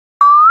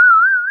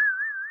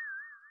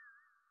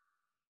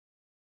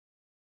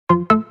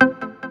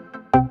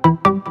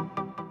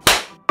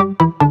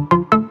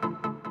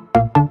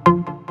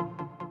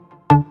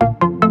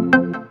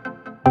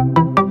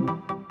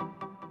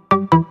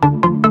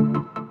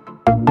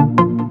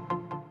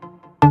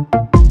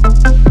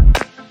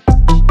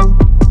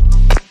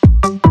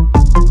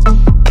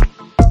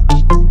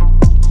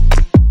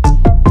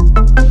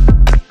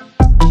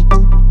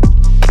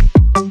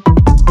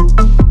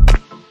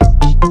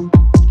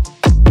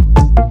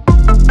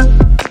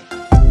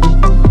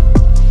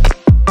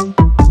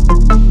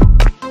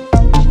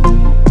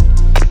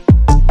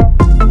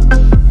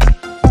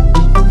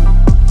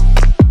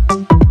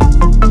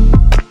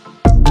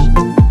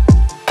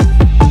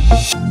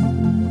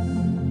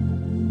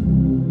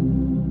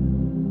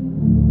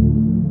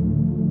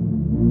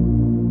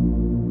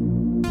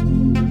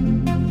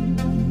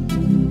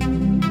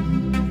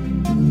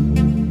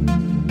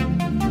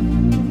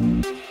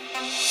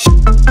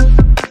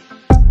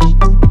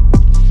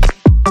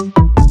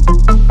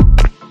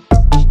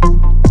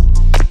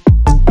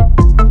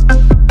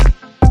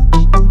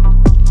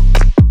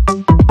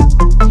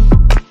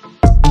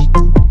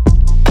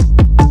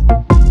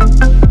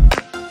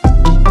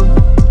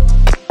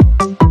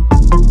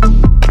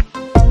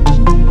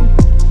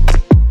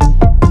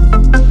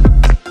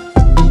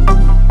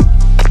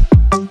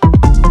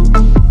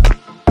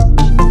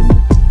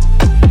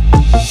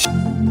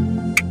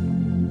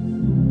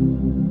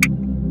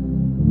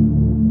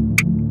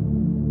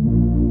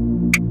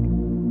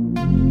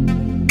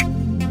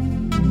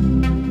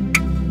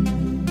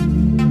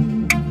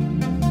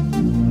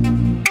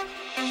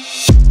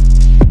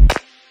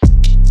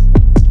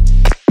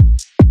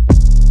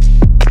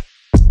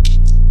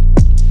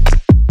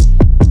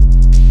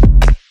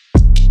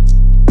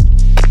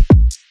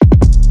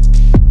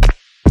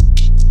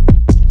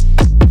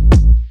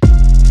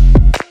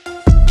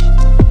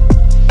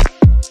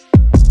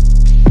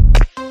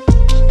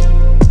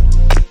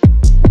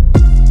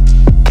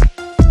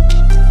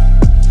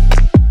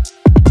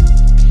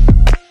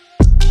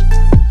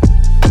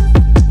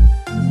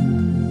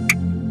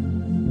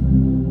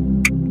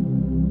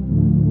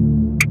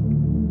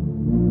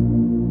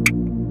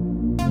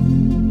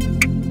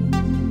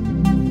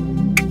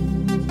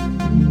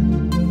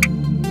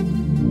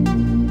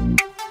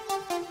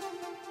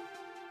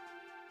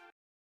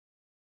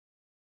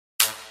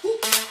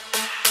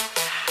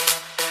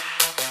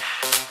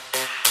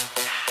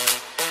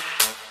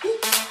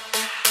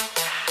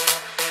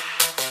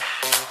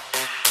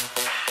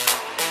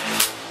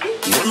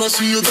When I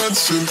see you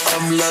dancing,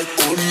 I'm like,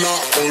 hola,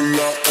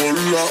 hola,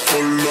 hola,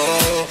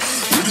 hola.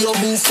 With your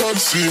move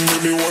fancy,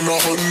 make me wanna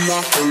hola,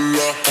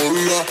 hola,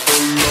 hola,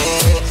 hola.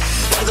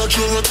 I got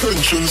your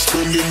attention,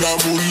 spending that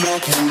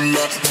moolah,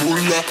 moolah,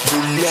 moolah,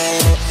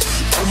 moolah.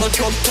 I'm a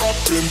drop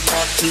popping,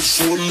 pocket,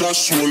 swola,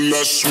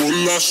 swola,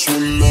 swola,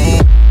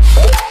 swola.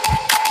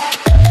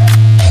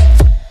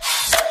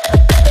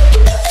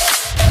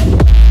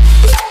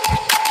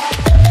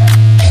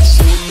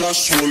 Swola,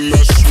 swola,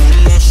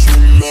 swola,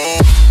 swola.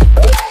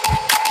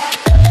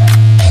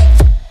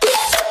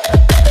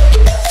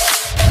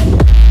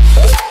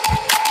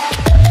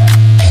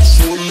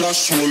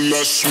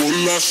 Swola,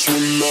 swola,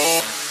 swola.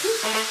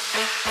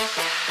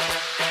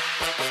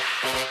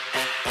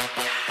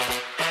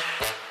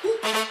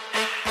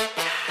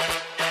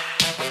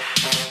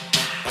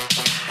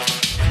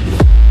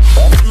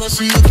 When I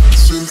see you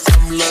dancing,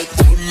 I'm like,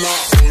 hola,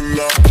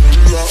 hola,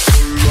 hola,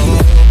 hola.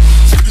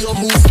 See your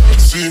move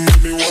fancy,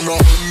 make me wanna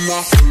hola,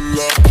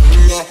 hola,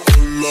 hola,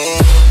 hola.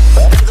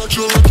 I got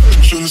your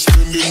attention,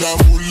 spending that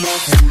moolah,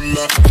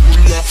 moolah,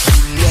 moolah,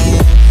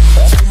 moolah.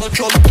 Take my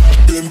drop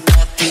poppin',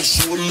 pocket,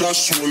 swola,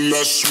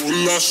 swola,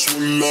 swola,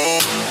 swola.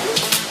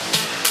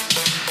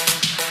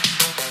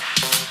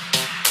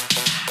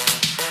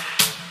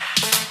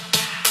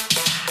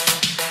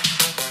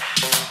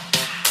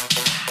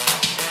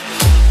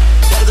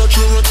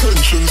 Your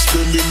attention,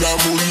 spending that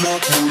moolah,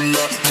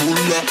 moolah,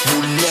 moolah,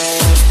 moolah.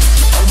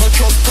 I'm a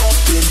drop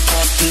poppin',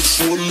 pocket,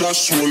 swola,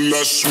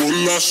 swola,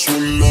 swola,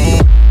 swola.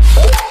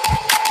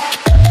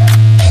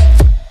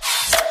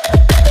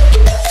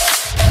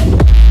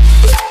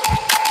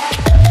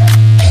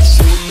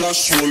 Swola,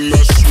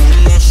 swola,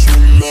 swola,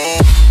 swola.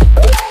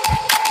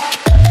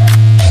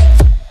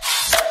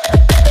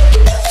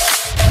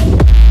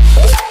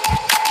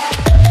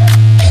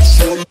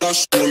 Swola,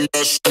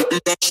 swola,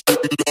 swola,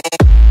 swola.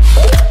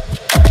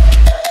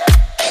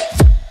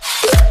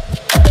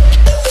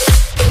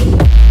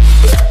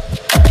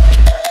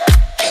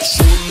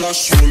 Swola,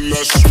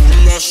 swola,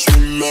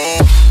 swola.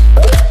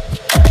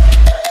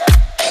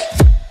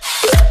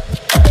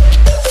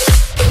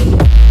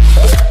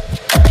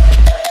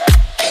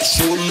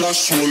 Swola,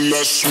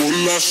 swola,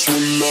 swola,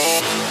 swola.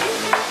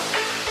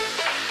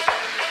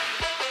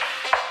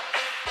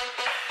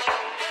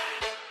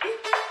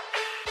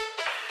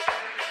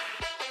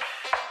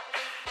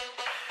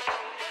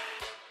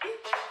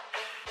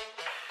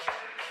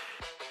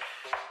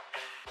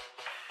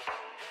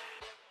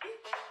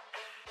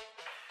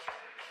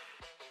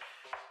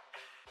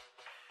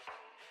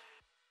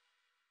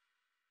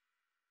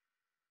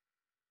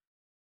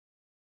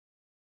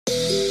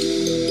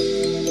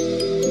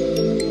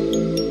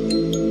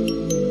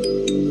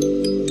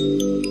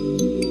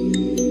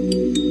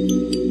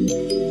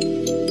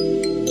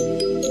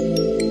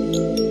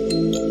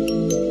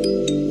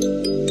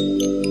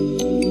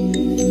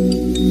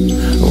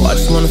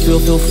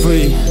 Feel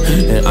free,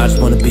 and I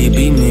just wanna be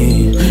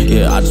me.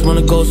 Yeah, I just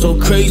wanna go so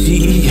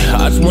crazy. Yeah,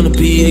 I just wanna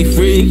be a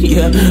freak.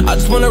 Yeah, I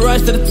just wanna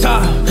rise to the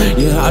top.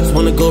 Yeah, I just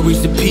wanna go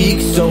reach the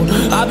peak. So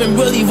I've been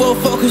really well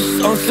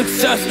focused on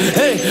success.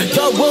 Hey,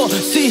 y'all will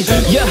see.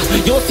 Yeah,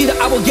 you'll see that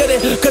I will get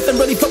it. Cause I'm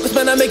really focused,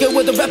 man. I make it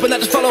with the rap and I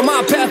just follow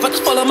my path. I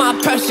just follow my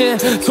passion.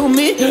 To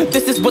me,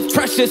 this is what's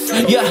precious.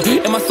 Yeah,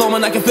 in my soul,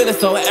 man, I can feel it.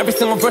 So every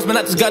single verse, man,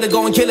 I just gotta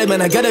go and kill it,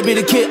 man. I gotta be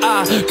the kid.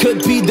 I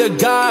could be the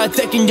guy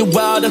taking you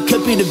out. I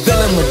could be the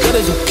villain. Good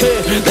as a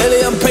kid.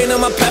 Lately I'm painting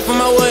my path on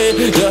my way.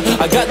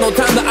 Yeah, I got no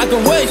time that I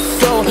can waste.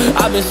 So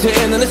I've been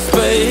sitting in the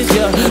space.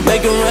 Yeah,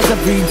 making rest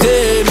every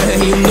day.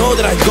 Man, you know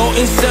that I go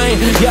insane.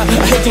 Yeah,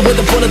 I hit you with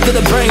a bullet to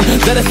the brain.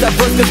 Let us stop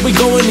first cause we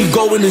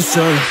going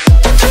insane.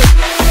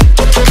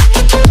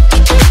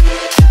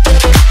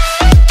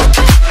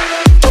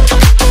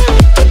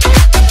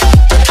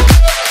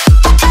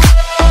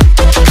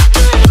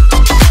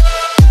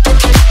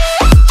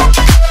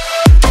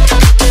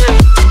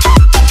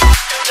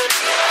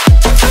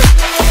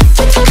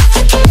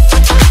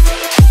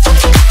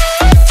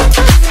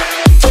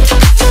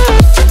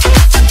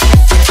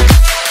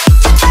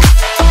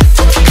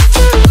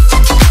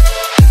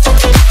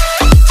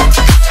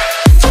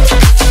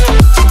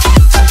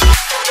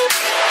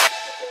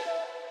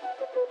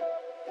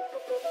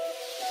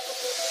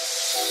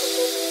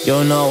 You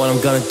don't know what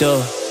I'm gonna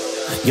do.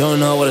 You don't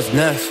know what is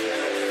next.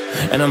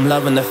 And I'm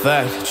loving the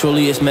fact,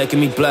 truly it's making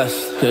me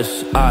blessed.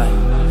 Cause I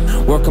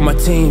work on my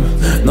team,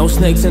 no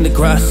snakes in the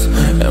grass.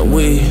 And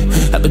we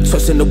have been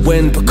trusting the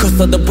wind because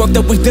of the work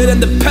that we did in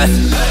the past.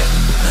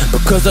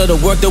 Because of the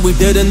work that we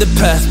did in the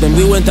past. When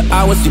we went to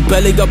hours, you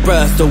barely got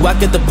rest. So I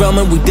get the realm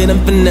and we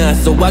didn't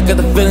finesse. So I got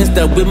the feelings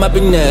that we might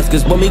be next.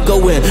 Cause when we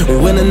go in, we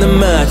win in the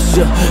match.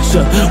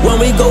 When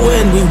we go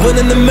in, we win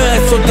in the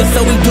match. So that's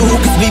how we do,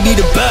 cause we be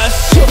the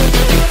best.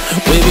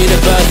 We be the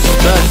best,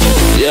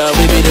 best. Yeah,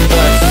 we be the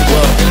best.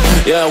 Whoa.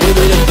 Yeah, we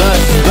be the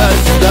best,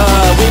 best.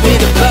 We be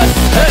the best.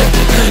 Hey,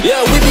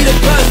 yeah, we be the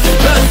best,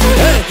 best.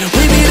 Hey,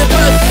 we be the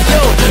best.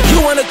 Yo, you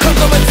wanna come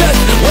on a test?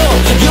 Whoa,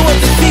 you want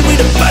to see we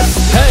the best.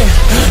 Hey,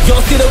 you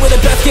don't see that we're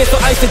the best kid, so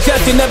I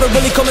suggest you never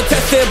really come and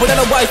test it. But then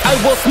otherwise I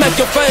will smack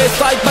your face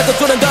like Michael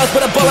Jordan does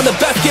with a ball in the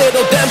basket.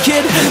 Oh damn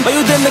kid, but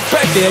you didn't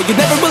expect it. You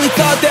never really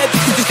thought that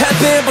this could just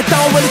happen, but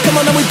now really come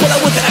on and we pull out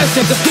with the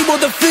action. Cause people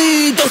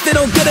defeat those they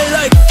don't get it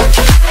like.